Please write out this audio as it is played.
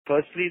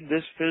Firstly,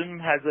 this film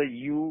has a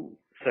U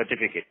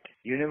certificate.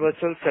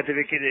 Universal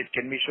certificate. It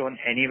can be shown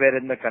anywhere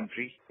in the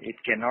country. It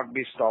cannot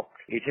be stopped.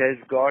 It has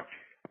got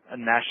a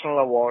national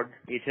award.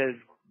 It has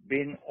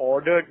been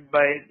ordered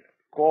by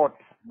court.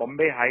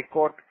 Bombay High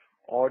Court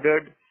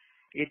ordered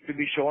it to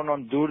be shown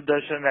on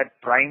Doordarshan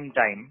at prime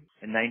time.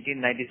 In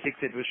 1996,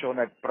 it was shown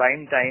at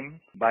prime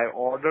time by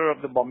order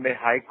of the Bombay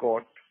High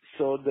Court.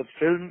 So the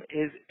film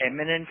is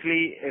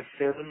eminently a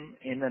film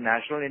in the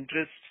national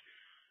interest,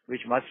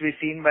 which must be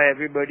seen by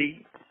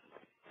everybody,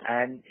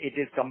 and it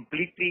is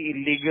completely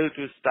illegal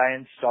to try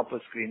and stop a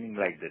screening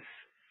like this.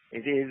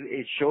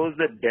 It shows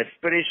the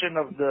desperation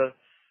of the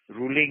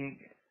ruling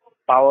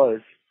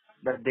powers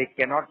that they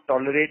cannot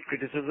tolerate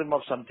criticism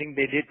of something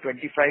they did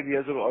 25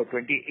 years ago or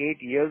 28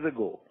 years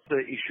ago. The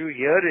issue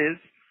here is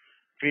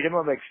freedom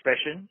of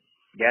expression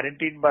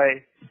guaranteed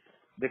by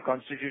the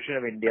Constitution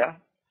of India,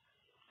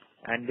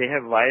 and they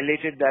have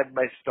violated that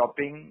by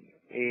stopping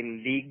a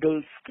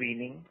legal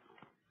screening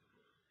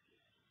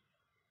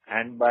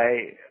and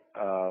by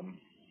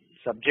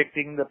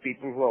subjecting the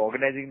people who are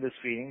organizing the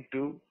screening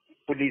to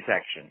police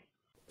action.